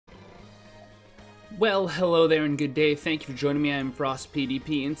Well, hello there and good day. Thank you for joining me. I'm Frost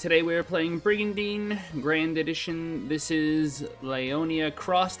PDP, and today we are playing Brigandine Grand Edition. This is Leonia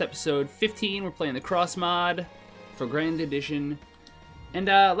Crossed, episode 15. We're playing the Cross mod for Grand Edition. And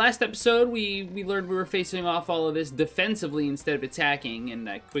last episode, we learned we were facing off all of this defensively instead of attacking, and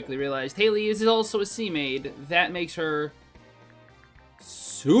I quickly realized Haley is also a sea maid. That makes her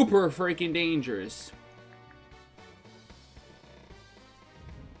super freaking dangerous.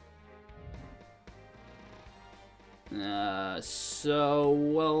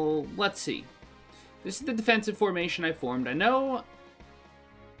 Well, let's see. This is the defensive formation I formed. I know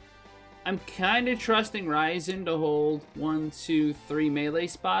I'm kind of trusting Ryzen to hold 1, 2, 3 melee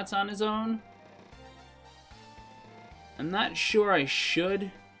spots on his own. I'm not sure I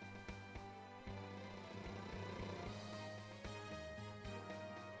should.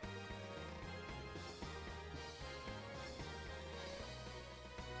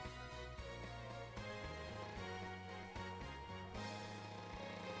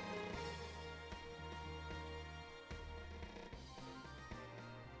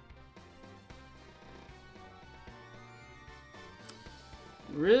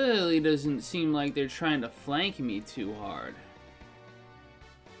 Really doesn't seem like they're trying to flank me too hard.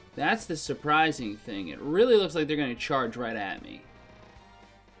 That's the surprising thing. It really looks like they're going to charge right at me.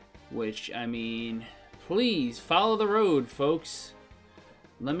 Which, I mean, please follow the road, folks.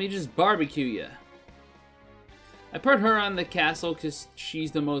 Let me just barbecue you. I put her on the castle because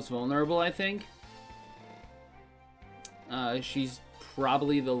she's the most vulnerable, I think. She's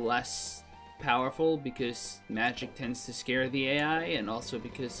probably the less powerful because magic tends to scare the AI, and also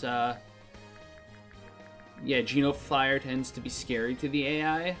because yeah, Genofire tends to be scary to the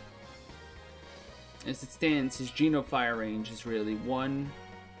AI. As it stands, his Genofire range is really 1,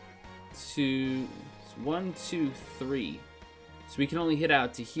 2, 3. So we can only hit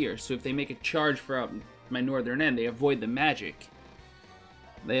out to here. So if they make a charge for out my northern end, they avoid the magic.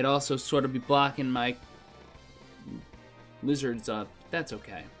 They'd also sort of be blocking my lizards up. That's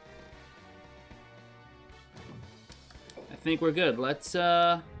okay. I think we're good. Let's,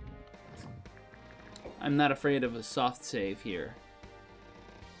 I'm not afraid of a soft save here.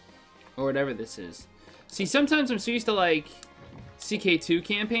 Or whatever this is. See, sometimes I'm so used to, like, CK2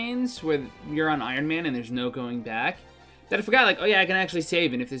 campaigns where you're on Iron Man and there's no going back, that I forgot, like, oh yeah, I can actually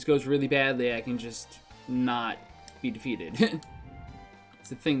save, and if this goes really badly, I can just not be defeated.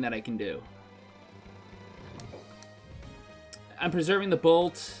 It's a thing that I can do. I'm preserving the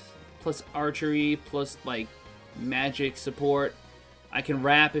bolt, plus archery, plus, like, magic support. I can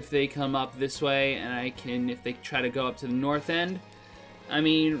wrap if they come up this way, and I can if they try to go up to the north end. I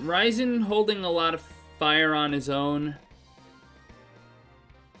mean, Ryzen holding a lot of fire on his own.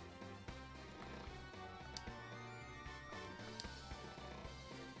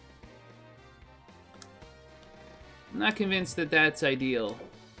 I'm not convinced that that's ideal.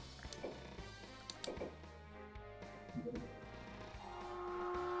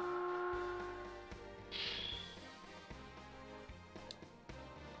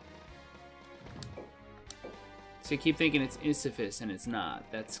 So I keep thinking it's Isifis, and it's not.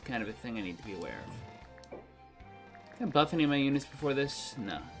 That's kind of a thing I need to be aware of. Can I buff any of my units before this?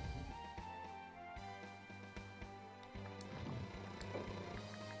 No.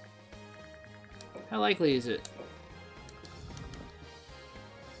 How likely is it?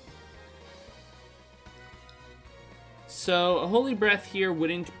 So, a Holy Breath here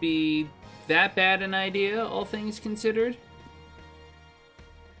wouldn't be that bad an idea, all things considered.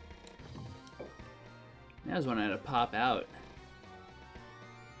 That was when I had to pop out.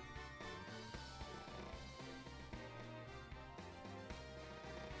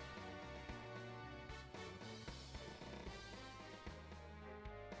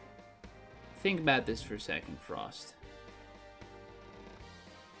 Think about this for a second, Frost.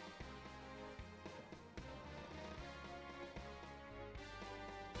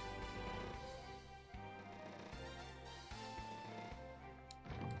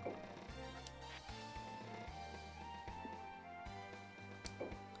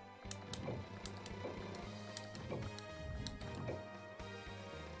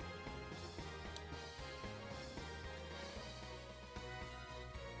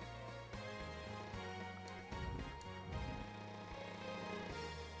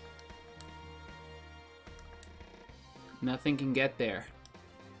 Nothing can get there.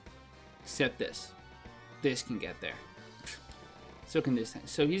 Except this. This can get there. So can this thing.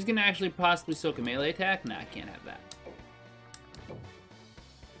 So he's gonna actually possibly soak a melee attack? Nah, I can't have that.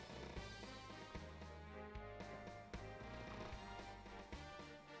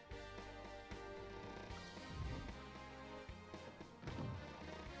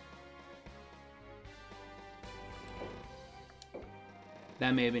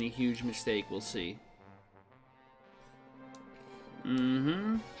 That may have been a huge mistake. We'll see.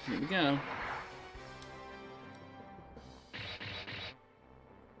 Mm-hmm. Here we go.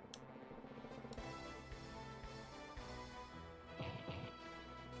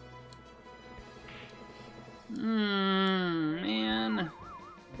 Man.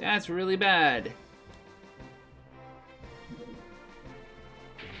 That's really bad.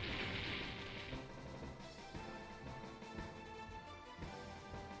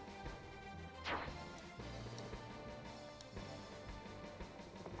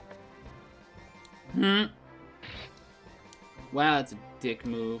 Wow, that's a dick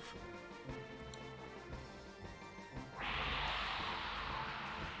move.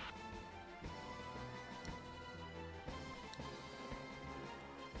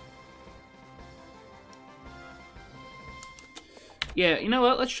 Yeah, you know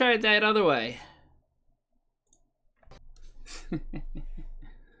what? Let's try it that other way.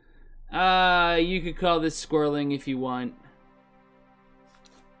 You could call this squirreling if you want.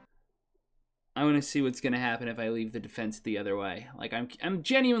 I want to see what's going to happen if I leave the defense the other way. Like, I'm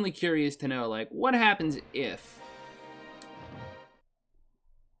genuinely curious to know, like, what happens if...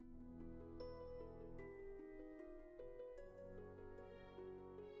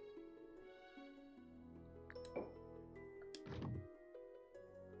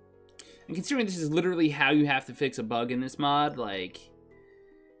 And considering this is literally how you have to fix a bug in this mod, like...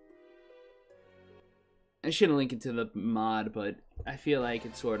 I shouldn't link it to the mod, but I feel like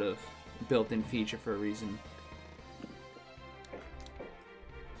it's sort of built-in feature for a reason.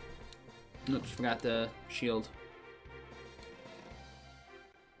 Oops, forgot the shield.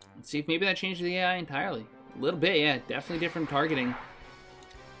 Let's see if maybe that changed the AI entirely. A little bit, yeah. Definitely different targeting.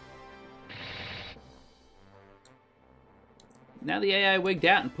 Now the AI wigged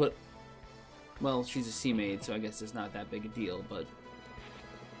out and put... Well, she's a sea maid, so I guess it's not that big a deal, but...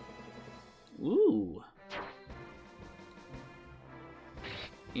 Ooh.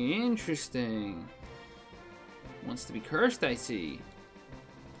 Interesting. Wants to be cursed, I see.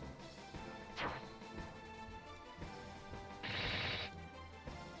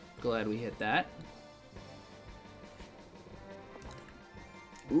 Glad we hit that.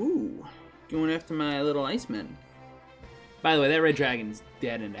 Ooh. Going after my little Iceman. By the way, that red dragon is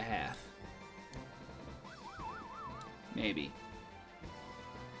dead in a half. Maybe.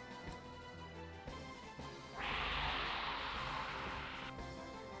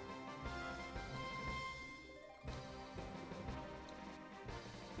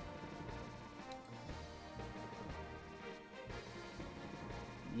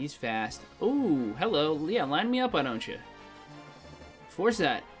 He's fast. Ooh, hello. Yeah, line me up, why don't you? Force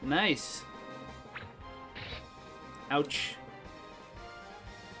that. Nice. Ouch.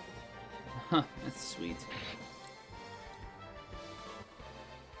 Huh, that's sweet.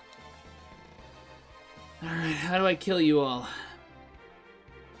 Alright, how do I kill you all?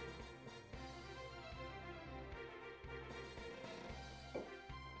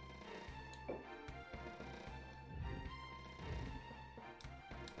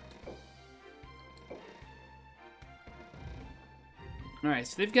 Alright,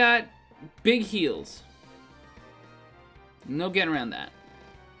 so they've got big heals. No getting around that.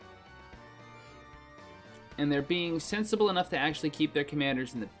 And they're being sensible enough to actually keep their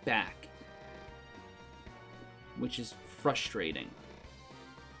commanders in the back. Which is frustrating.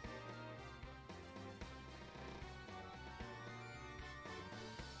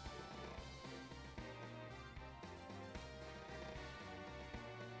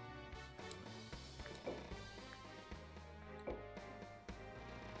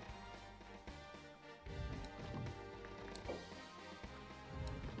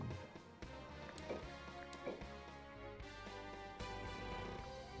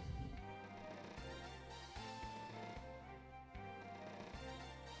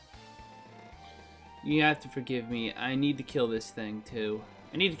 You have to forgive me. I need to kill this thing, too.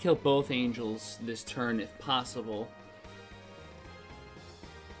 I need to kill both angels this turn, if possible.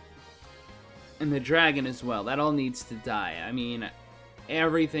 And the dragon as well. That all needs to die. I mean,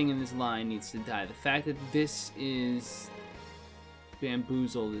 everything in this line needs to die. The fact that this is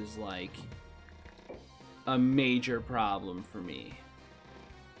bamboozled is, like, a major problem for me.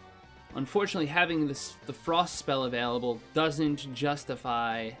 Unfortunately, having the frost spell available doesn't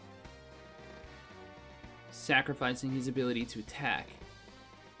justify sacrificing his ability to attack.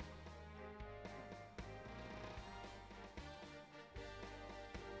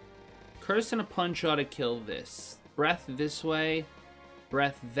 Curse and a punch ought to kill this. Breath this way,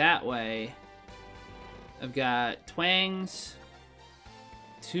 breath that way. I've got twangs.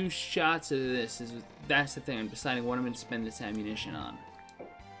 2 shots of this. That's the thing. I'm deciding what I'm going to spend this ammunition on.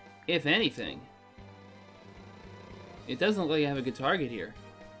 If anything. It doesn't look like I have a good target here.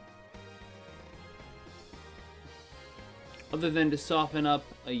 Other than to soften up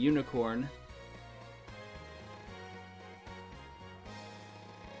a unicorn.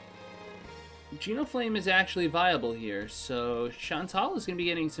 Genoflame is actually viable here, so Chantal is going to be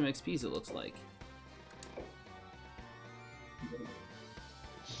getting some XPs, it looks like.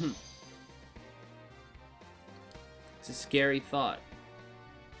 It's a scary thought.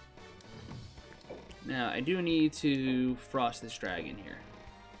 Now, I do need to frost this dragon here.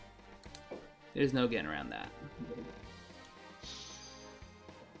 There's no getting around that.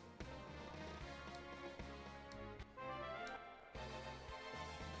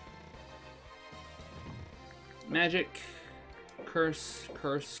 Magic. Curse,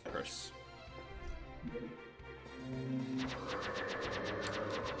 curse, curse.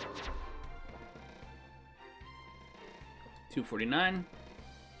 $249.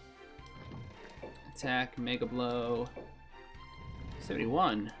 Attack, Mega Blow.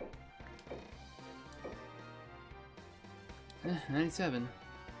 71. 97.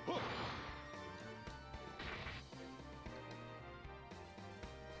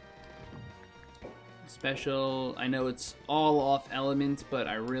 Special, I know it's all off element, but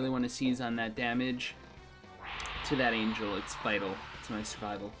I really want to seize on that damage to that angel. It's vital to my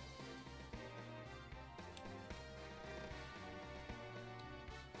survival.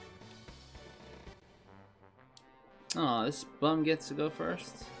 Oh, this bum gets to go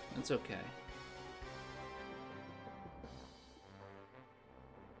first? That's okay.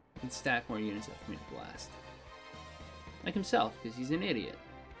 He can stack more units up for me to blast. Like himself, because he's an idiot.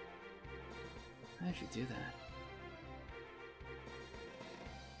 I should do that.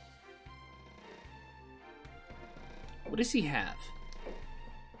 What does he have?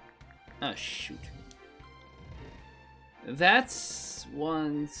 Oh, shoot. That's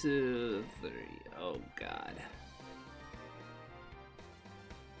 1, 2, 3. Oh, God.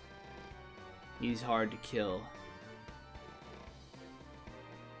 He's hard to kill.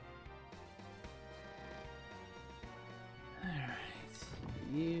 Alright.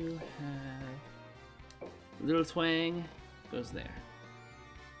 You have... Little Twang goes there.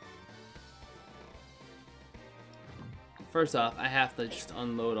 First off, I have to just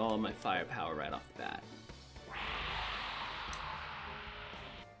unload all of my firepower right off the bat.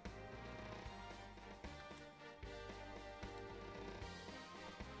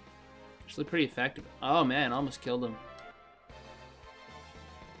 Actually pretty effective. Oh man, almost killed him.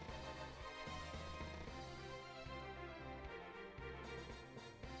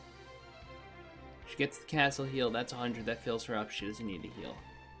 She gets the castle heal. That's 100. That fills her up. She doesn't need to heal.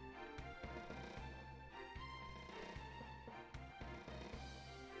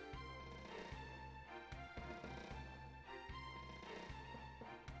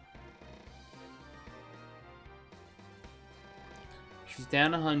 She's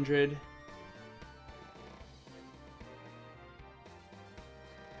down 100.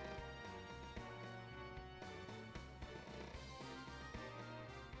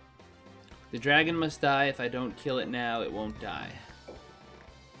 The dragon must die. If I don't kill it now, it won't die.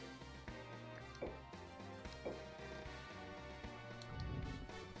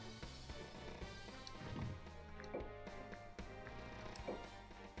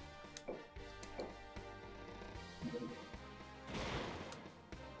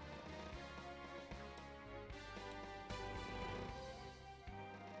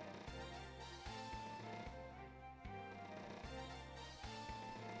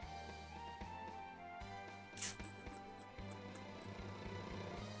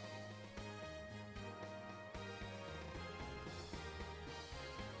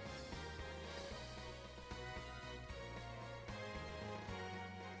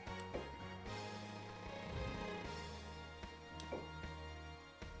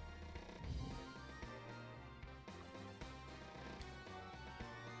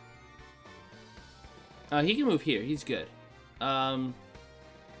 He can move here. He's good.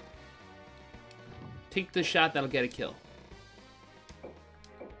 Take the shot. That'll get a kill.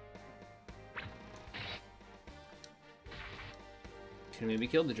 Can maybe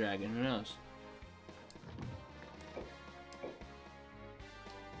kill the dragon. Who knows?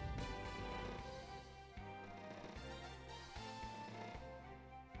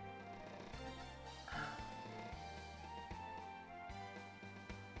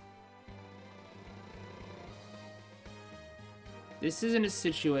 This isn't a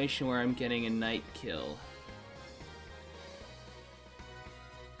situation where I'm getting a night kill.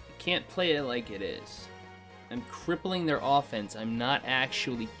 I can't play it like it is. I'm crippling their offense. I'm not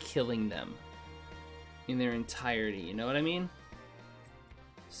actually killing them in their entirety. You know what I mean?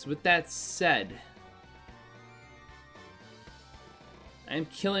 So with that said, I'm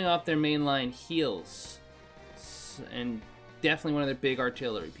killing off their mainline heals. And definitely one of their big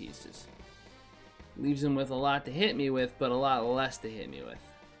artillery pieces. Leaves them with a lot to hit me with, but a lot less to hit me with.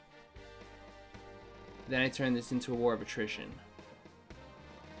 Then I turn this into a war of attrition.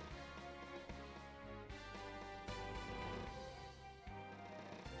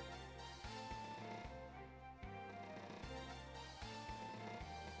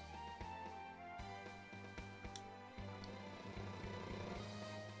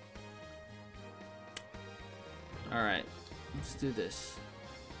 Alright, let's do this.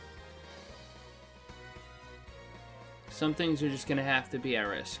 Some things are just gonna have to be at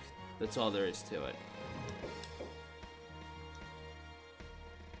risk. That's all there is to it.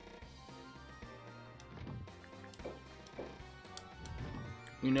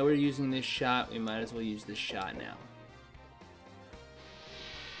 We know we're using this shot, we might as well use this shot now.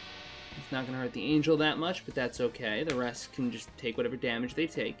 It's not gonna hurt the angel that much, but that's okay. The rest can just take whatever damage they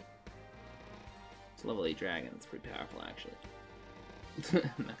take. It's a level 8 dragon, it's pretty powerful actually.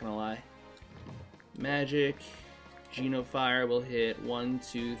 I'm not gonna lie. Magic, Genofire will hit 1,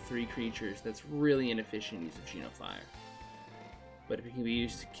 2, 3 creatures. That's really inefficient use of Genofire. But if it can be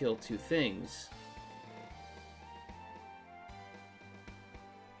used to kill 2 things...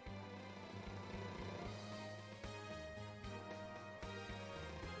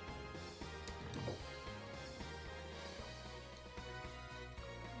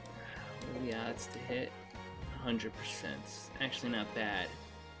 What are the odds to hit? 100%. Actually not bad.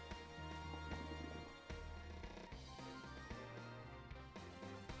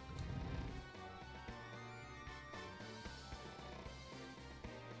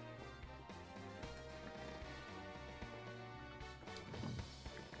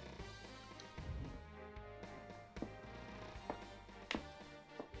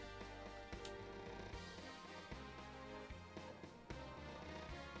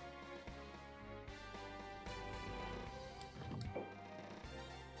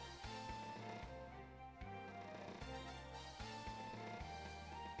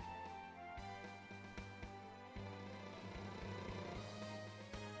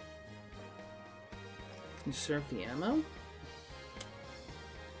 Conserve the ammo?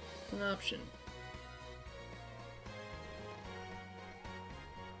 It's an option.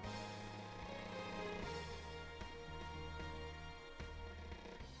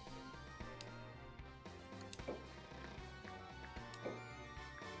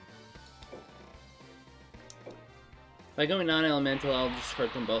 If I go non-elemental, I'll just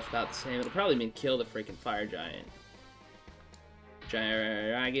hurt them both about the same. It'll probably mean kill the freaking fire giant.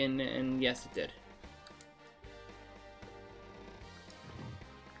 Dragon, and yes, it did.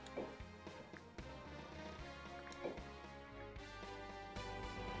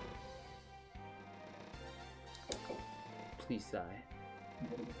 Please die.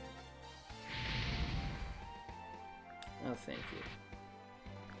 Oh, thank you.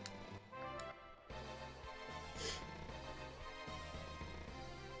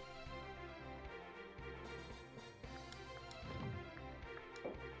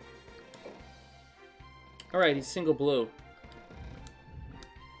 Alright, he's single blue.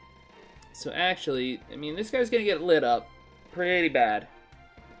 So actually, I mean, this guy's gonna get lit up pretty bad.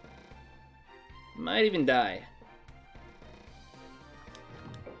 Might even die.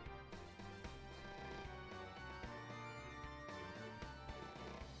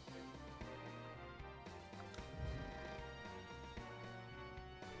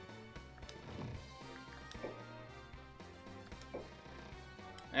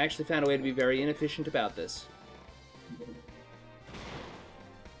 I actually found a way to be very inefficient about this.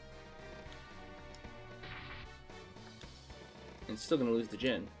 And still gonna lose the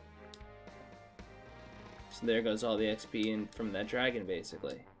Jin. So there goes all the XP in from that dragon,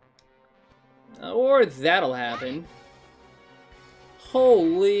 basically. Or that'll happen.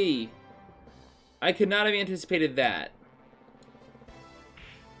 Holy! I could not have anticipated that.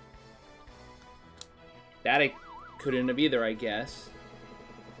 That I couldn't have either, I guess.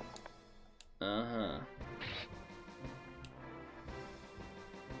 Uh-huh.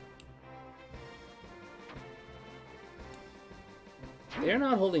 They're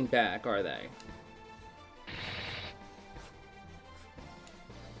not holding back, are they?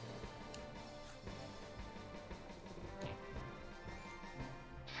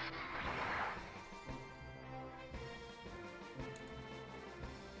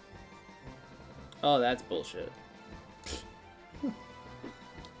 Oh, that's bullshit.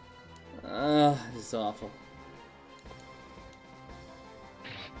 This is awful.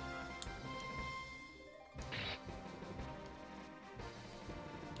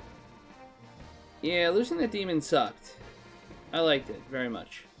 Yeah, losing that demon sucked. I liked it very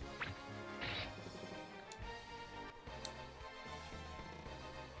much.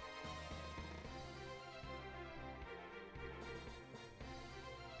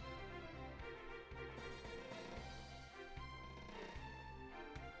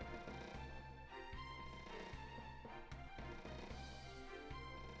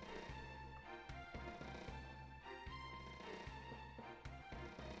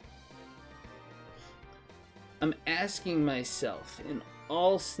 I'm asking myself, in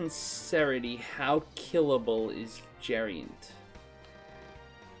all sincerity, how killable is Geriant?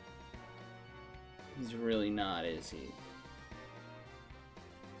 He's really not, is he?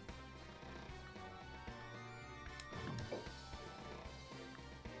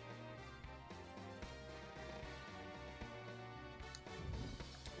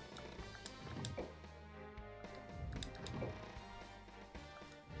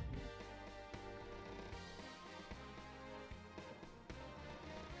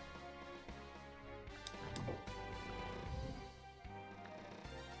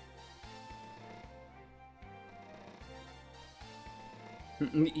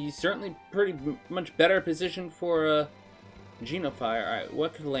 He's certainly pretty much better positioned for Genofire. Alright,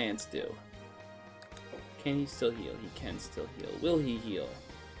 what could Lance do? Can he still heal? He can still heal. Will he heal?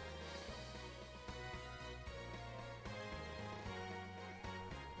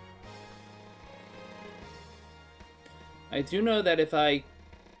 I do know that if I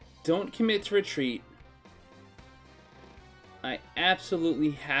don't commit to retreat, I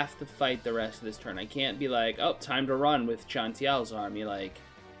absolutely have to fight the rest of this turn. I can't be like, oh, time to run with Chantial's army. Like,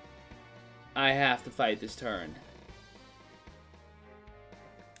 I have to fight this turn.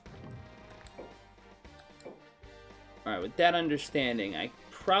 Alright, with that understanding, I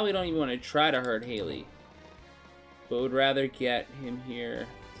probably don't even want to try to hurt Haley, but would rather get him here.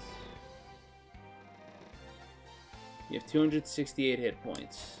 You have 268 hit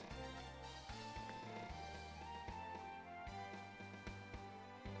points.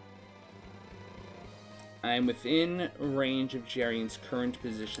 I am within range of Geriant's current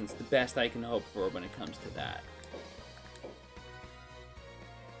positions, the best I can hope for when it comes to that.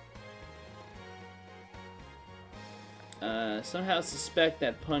 Somehow suspect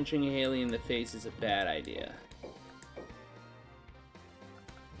that punching Haley in the face is a bad idea.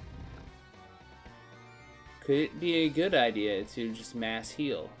 Could it be a good idea to just mass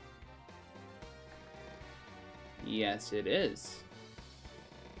heal? Yes, it is.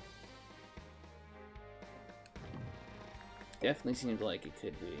 Definitely seems like it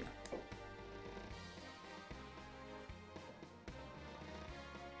could be.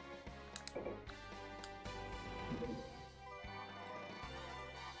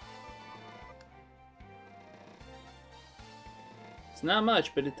 It's not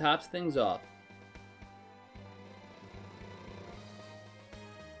much, but it tops things off.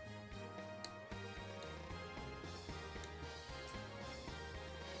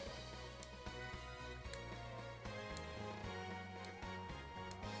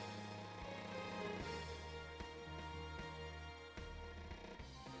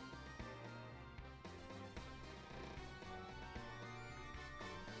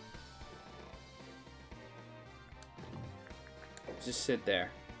 Just sit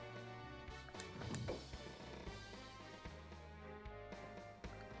there.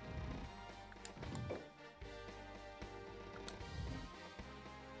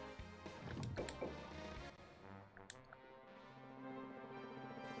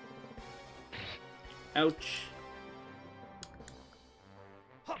 Ouch.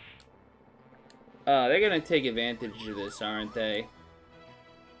 They're gonna take advantage of this, aren't they?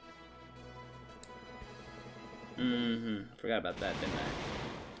 Forgot about that, didn't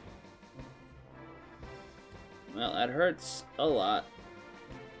I? Well, that hurts a lot.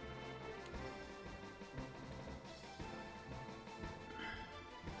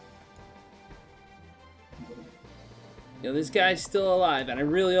 You know, this guy's still alive, and I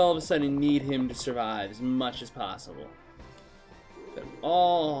really all of a sudden need him to survive as much as possible. But,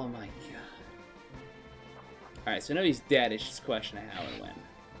 oh my god. Alright, so I know he's dead, it's just a question of how and when.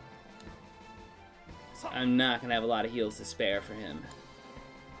 I'm not gonna have a lot of heals to spare for him.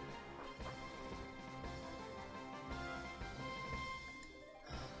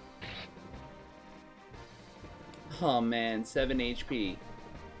 Oh man, 7 HP.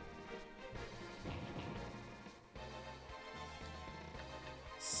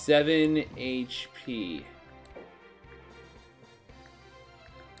 Seven HP.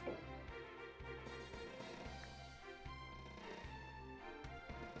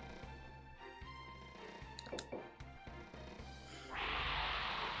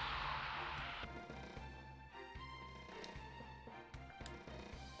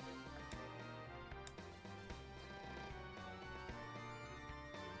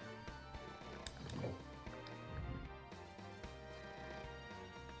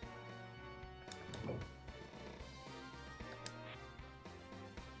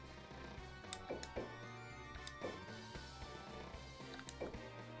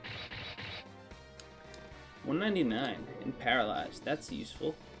 199 and paralyzed. That's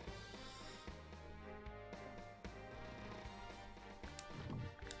useful.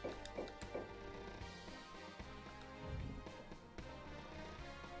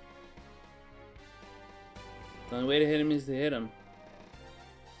 The only way to hit him is to hit him.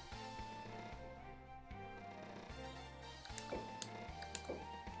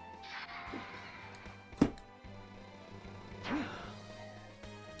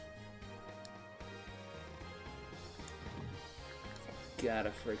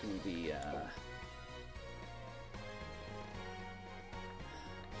 Gotta freaking be,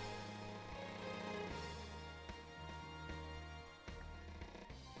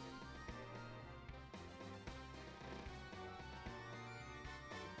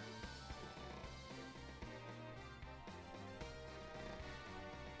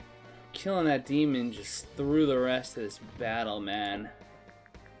 killing that demon just through the rest of this battle, man.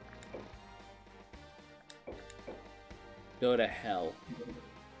 Go to hell.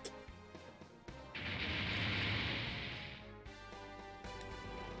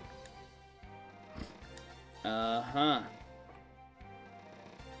 Uh-huh.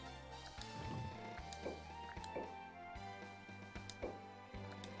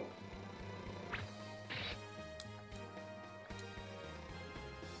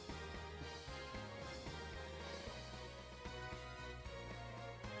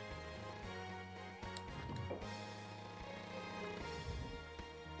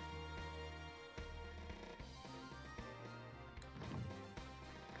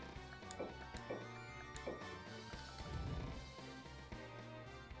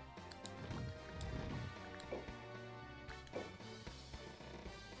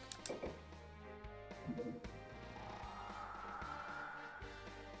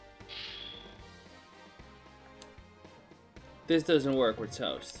 This doesn't work, we're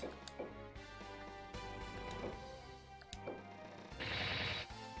toast.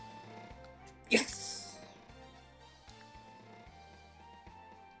 Yes!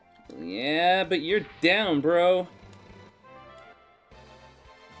 Yeah, but you're down, bro.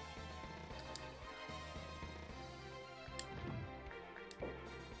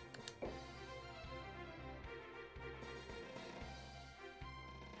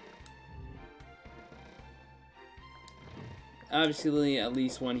 Obviously, at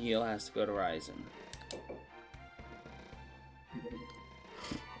least one heal has to go to Ryzen.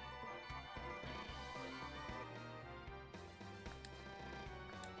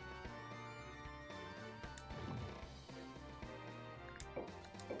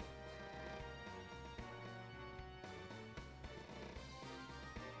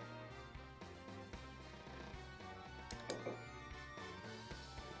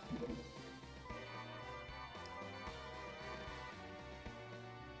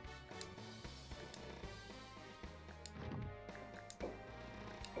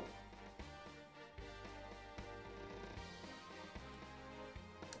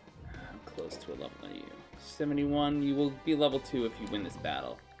 Close to a level are you? 71. You will be level 2 if you win this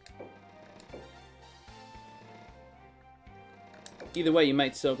battle. Either way, you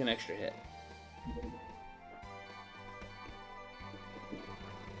might soak an extra hit.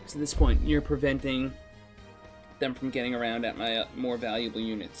 So at this point, you're preventing them from getting around at my more valuable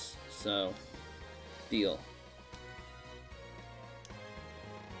units. So, deal.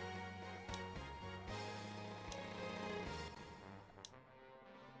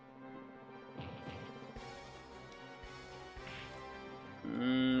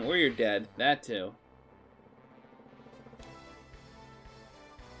 Or you're dead. That too.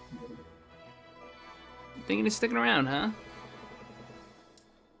 Thinking of sticking around, huh?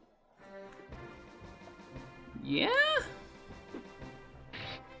 Yeah?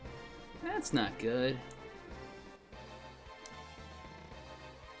 That's not good.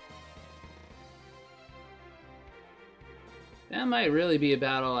 That might really be a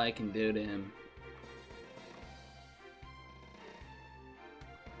battle I can do to him.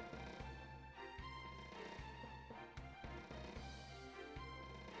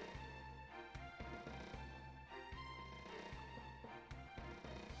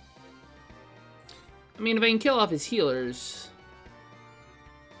 I mean, if I can kill off his healers...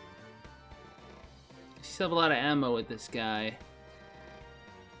 I still have a lot of ammo with this guy.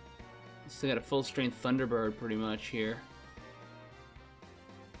 Still got a full-strength Thunderbird, pretty much, here.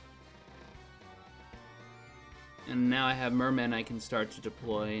 And now I have Mermen I can start to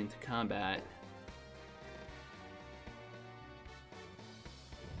deploy into combat.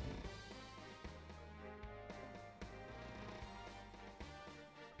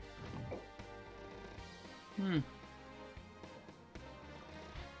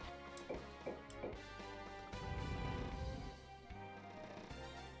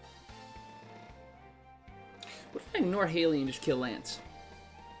 What if I ignore Haley and just kill Lance?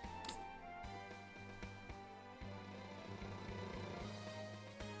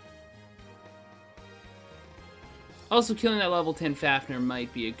 Also, killing that level 10 Fafnir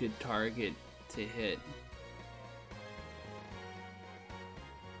might be a good target to hit.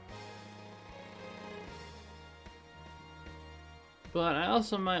 But I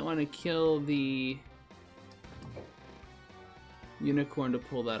also might want to kill the unicorn to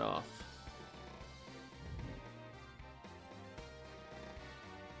pull that off.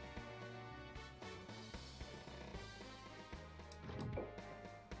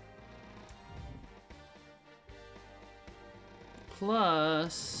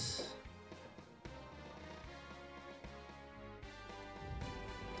 Plus...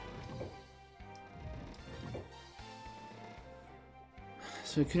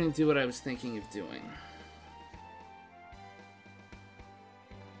 So I couldn't do what I was thinking of doing.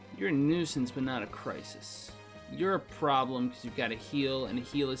 You're a nuisance, but not a crisis. You're a problem because you've got to heal, and a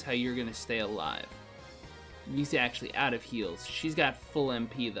heal is how you're going to stay alive. He's actually out of heals. She's got full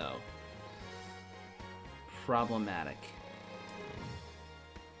MP, though. Problematic.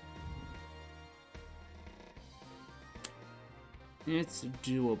 It's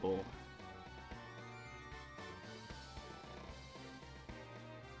doable.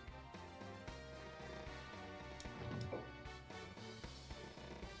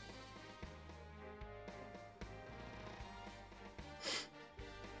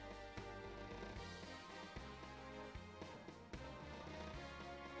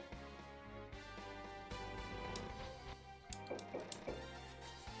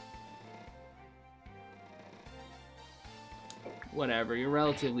 Whatever, you're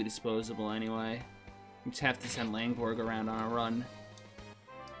relatively disposable anyway. You just have to send Langborg around on a run.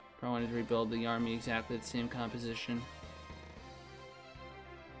 If I wanted to rebuild the army exactly the same composition.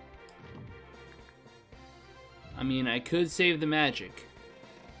 I mean, I could save the magic.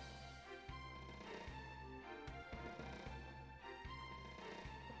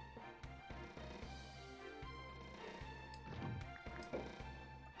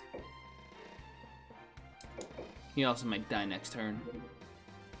 He also might die next turn.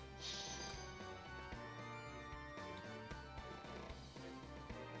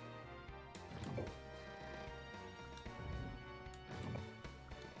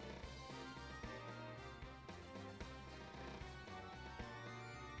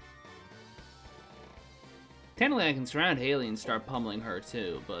 Technically, I can surround Haley and start pummeling her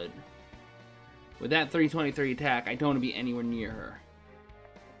too, but with that 323 attack, I don't want to be anywhere near her.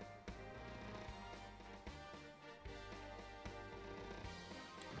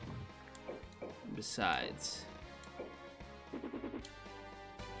 Besides,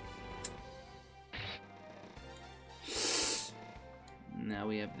 now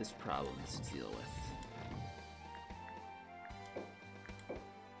we have this problem to deal with.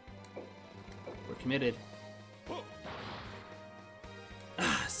 We're committed.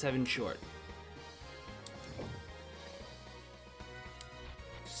 7 short.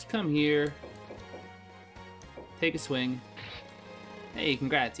 Just come here. Take a swing. Hey,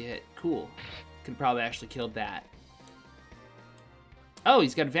 congrats, you hit. Cool. Could probably actually killed that. Oh,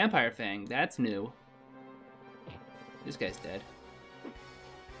 he's got a vampire fang. That's new. This guy's dead.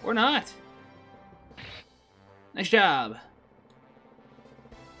 Or not. Nice job.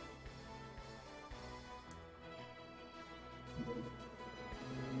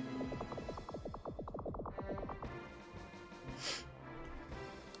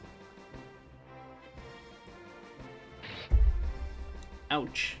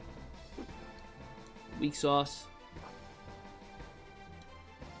 Ouch. Weak sauce.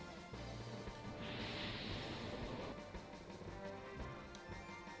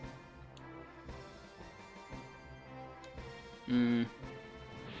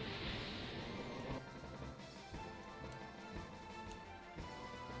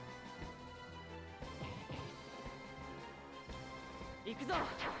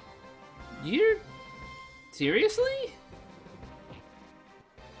 You're... seriously?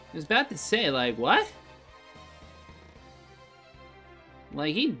 I was about to say, like, what?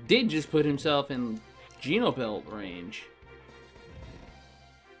 Like, he did just put himself in Genobelt range.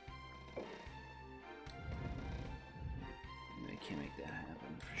 I can't make that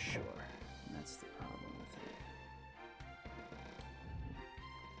happen for sure. And that's the problem with it.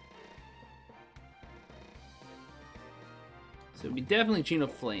 So it'd be definitely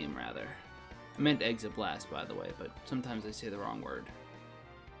Genoflame, rather. I meant Exoblast, by the way, but sometimes I say the wrong word.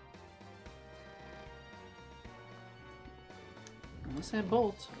 Unless I have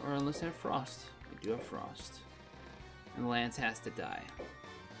Bolt, or unless I have Frost. I do have Frost. And Lance has to die.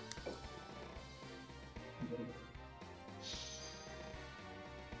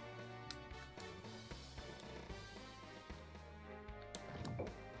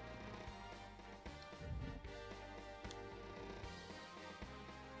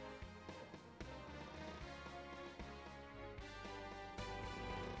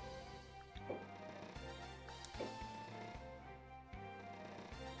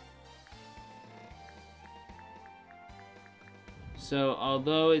 So,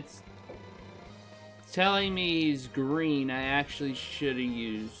 although it's telling me he's green, I actually should have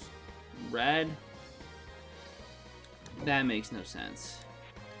used red. That makes no sense.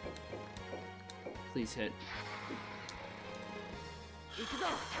 Please hit.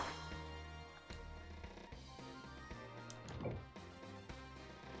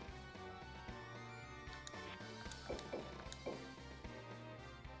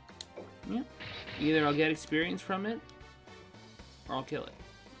 Yep. Either I'll get experience from it, or I'll kill it.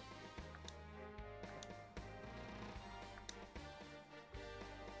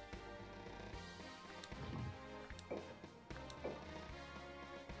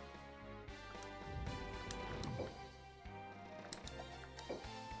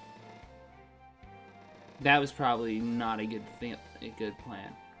 That was probably not a good plan.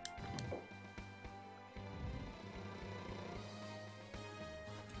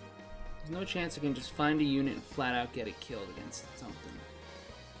 There's no chance I can just find a unit and flat out get it killed against something.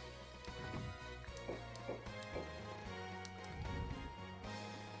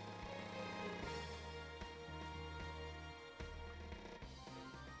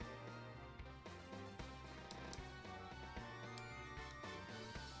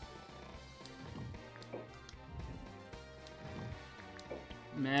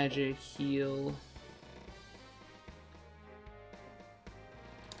 Magic, heal.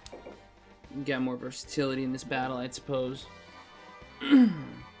 Get more versatility in this battle, I suppose.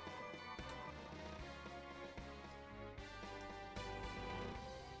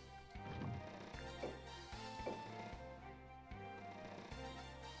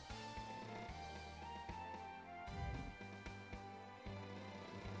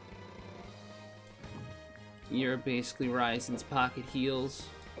 You're basically Ryzen's pocket heals.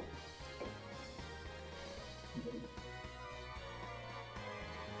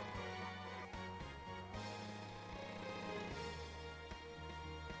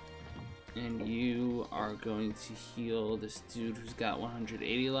 And you are going to heal this dude who's got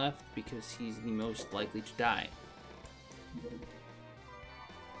 180 left because he's the most likely to die.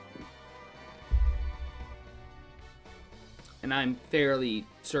 And I'm fairly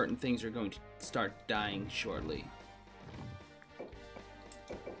certain things are going to start dying shortly.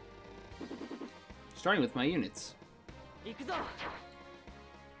 Starting with my units.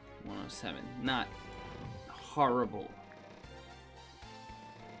 107. Not horrible.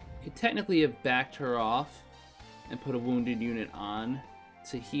 Could technically have backed her off and put a wounded unit on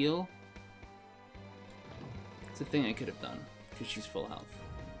to heal. It's a thing I could have done because she's full health.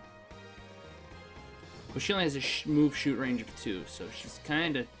 But she only has a move shoot range of 2, so she's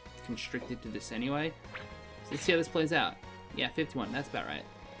kind of constricted to this anyway. So let's see how this plays out. Yeah, 51, that's about right.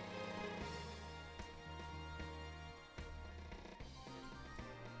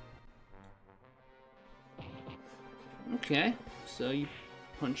 Okay, so you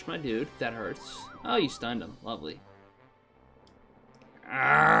punch my dude. That hurts. Oh, you stunned him. Lovely.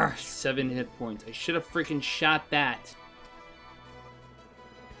 Ah, 7 hit points. I should have freaking shot that.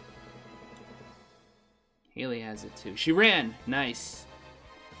 Haley has it too. She ran. Nice.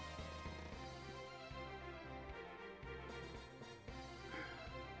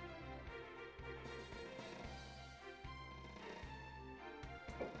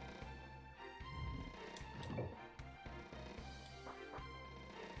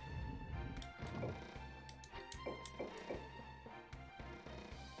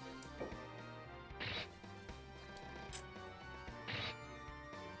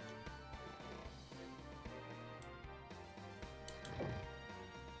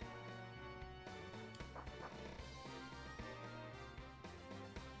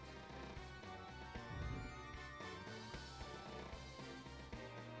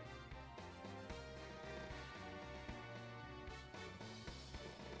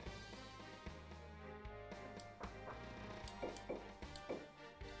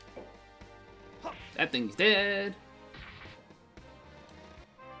 That thing's dead.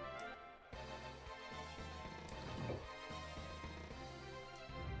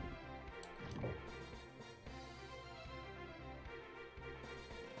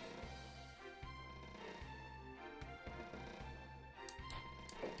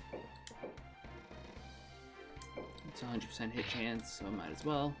 It's a 100% hit chance, so I might as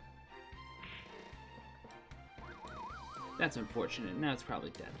well. That's unfortunate. Now it's probably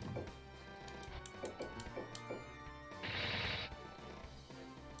dead.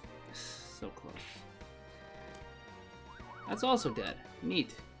 So close. That's also dead.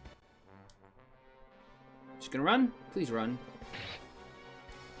 Neat. Just gonna run? Please run.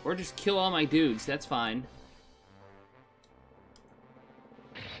 Or just kill all my dudes. That's fine.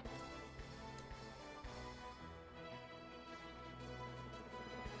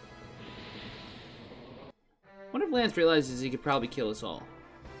 What if Lance realizes he could probably kill us all?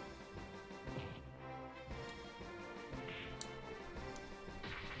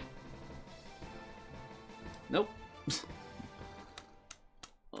 Nope.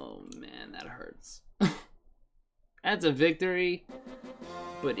 Oh man, that hurts. That's a victory,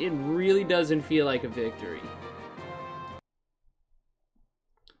 but it really doesn't feel like a victory.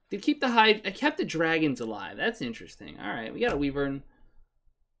 Did keep the hide? I kept the dragons alive. That's interesting. All right, we got a Weavern.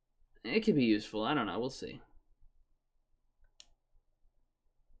 It could be useful. I don't know. We'll see.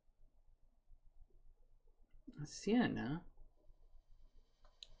 That's the end, huh?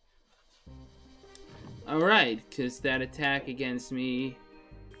 Alright, because that attack against me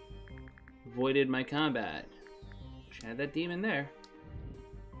voided my combat. Which had that demon there.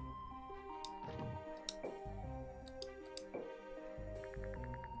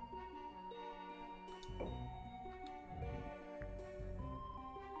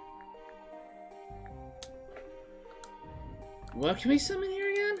 What can we summon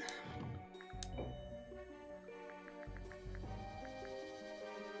here again?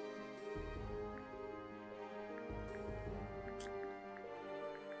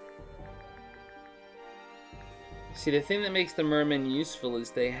 See, the thing that makes the mermen useful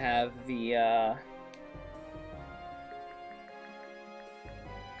is they have the,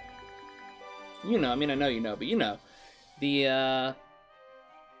 you know, I mean, I know you know, but you know, the,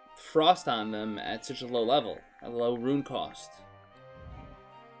 frost on them at such a low level, a low rune cost.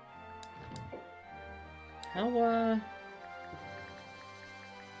 How,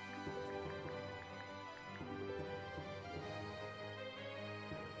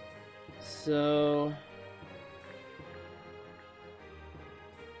 so...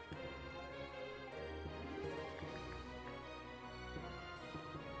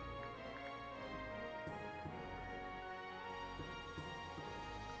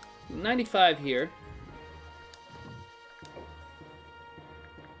 $95 here.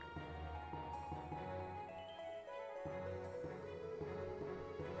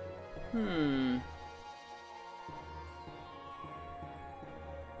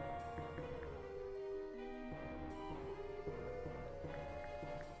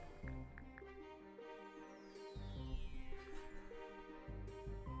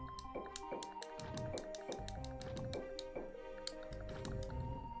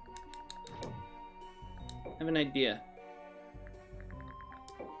 I have an idea.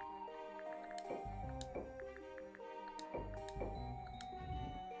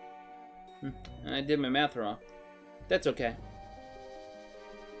 I did my math wrong. That's okay.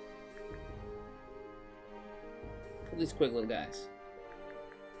 Kill these quick little guys.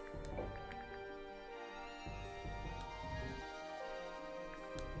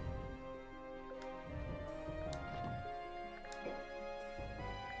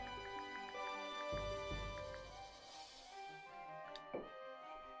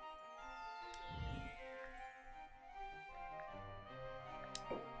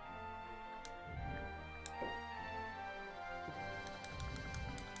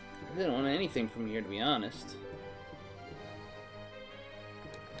 I really don't want anything from here, to be honest.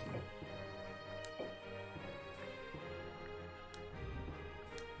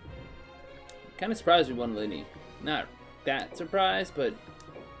 Kind of surprised we won Liddy. Not that surprised, but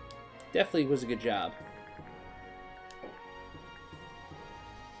definitely was a good job.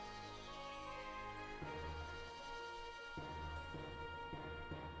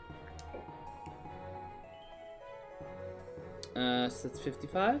 So that's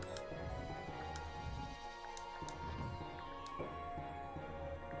 55.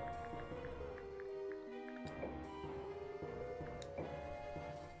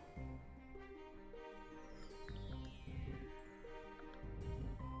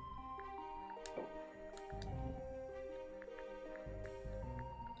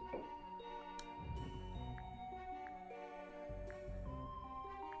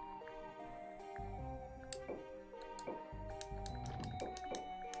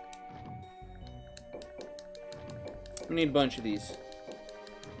 We need a bunch of these.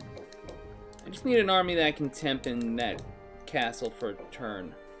 I just need an army that can temp in that castle for a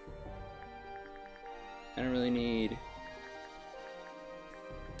turn. I don't really need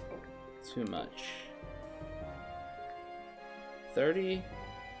too much. 30.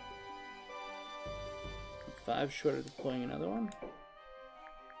 5 short of deploying another one.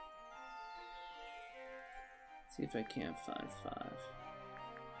 See if I can't find 5.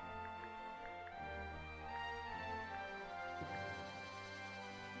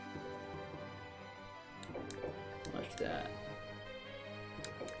 Watch that.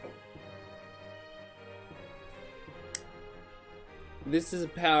 This is a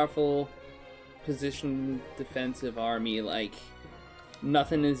powerful position defensive army. Like,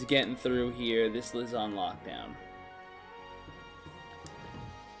 nothing is getting through here. This is on lockdown.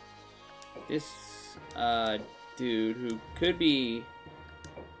 This dude who could be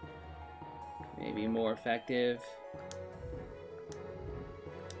maybe more effective,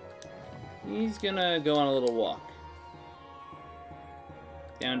 he's gonna go on a little walk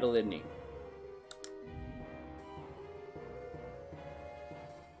down to Lydney.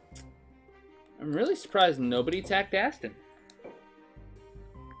 I'm really surprised nobody attacked Aston.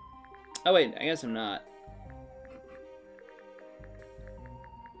 Oh wait, I guess I'm not.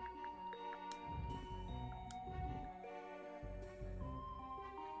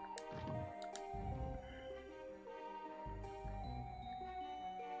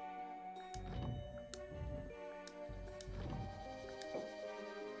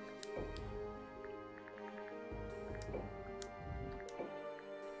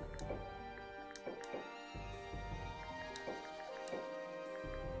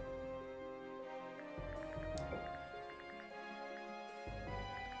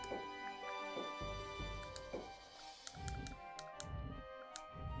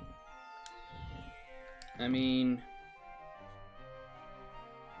 I mean,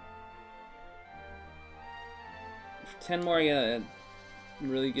 for 10 more, I get a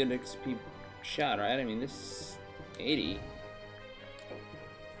really good XP shot, right? I mean, this is 80.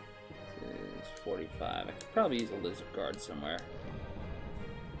 This is 45. I could probably use a lizard guard somewhere.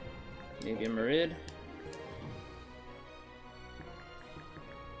 Maybe a Marid.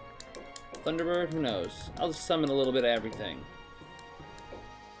 Thunderbird, who knows? I'll just summon a little bit of everything.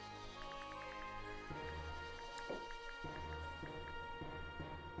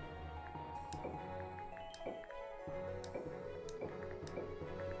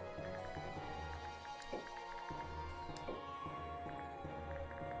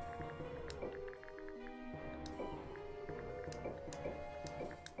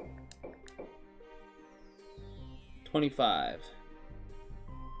 $25.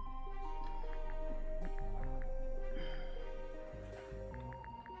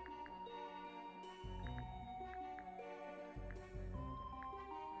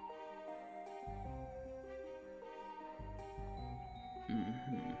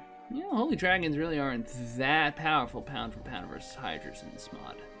 You know, Holy Dragons really aren't that powerful pound for pound versus Hydras in this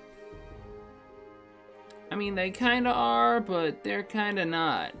mod. I mean, they kinda are, but they're kinda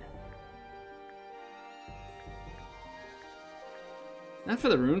not. Not for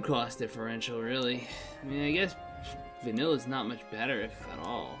the rune cost differential, really. I mean, I guess Vanilla's not much better, if at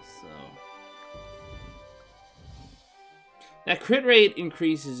all, so... That crit rate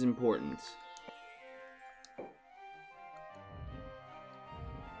increase is important.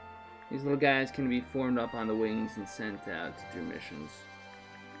 These little guys can be formed up on the wings and sent out to do missions.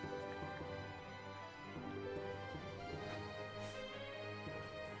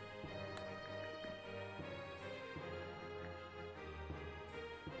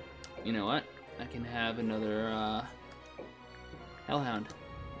 You know what? I can have another Hellhound.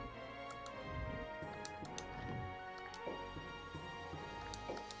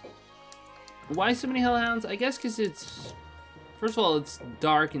 Why so many Hellhounds? I guess because it's... First of all, it's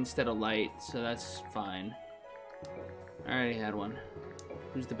dark instead of light, so that's fine. I already had one.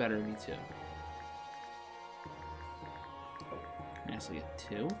 Who's the better of you two? I also get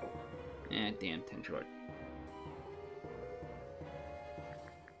 2. Eh, damn, 10 short.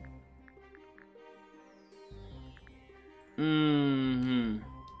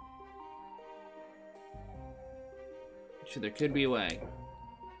 So there could be a way.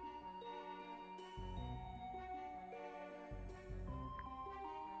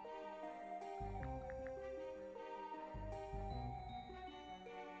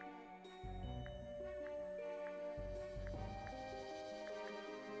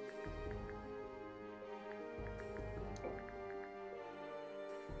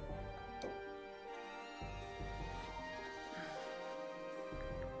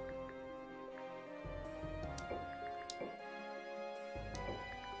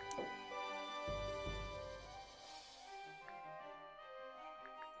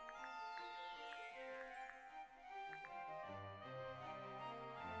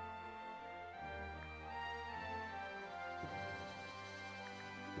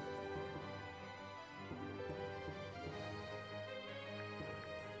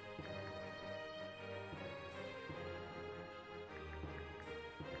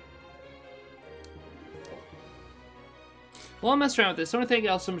 While I'm messing around with this, I want to thank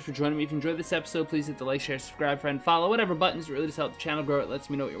you all so much for joining me. If you enjoyed this episode, please hit the like, share, subscribe, friend, follow, whatever buttons. It really does help the channel grow. It lets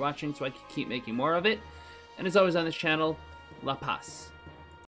me know what you're watching so I can keep making more of it. And as always on this channel, La Paz.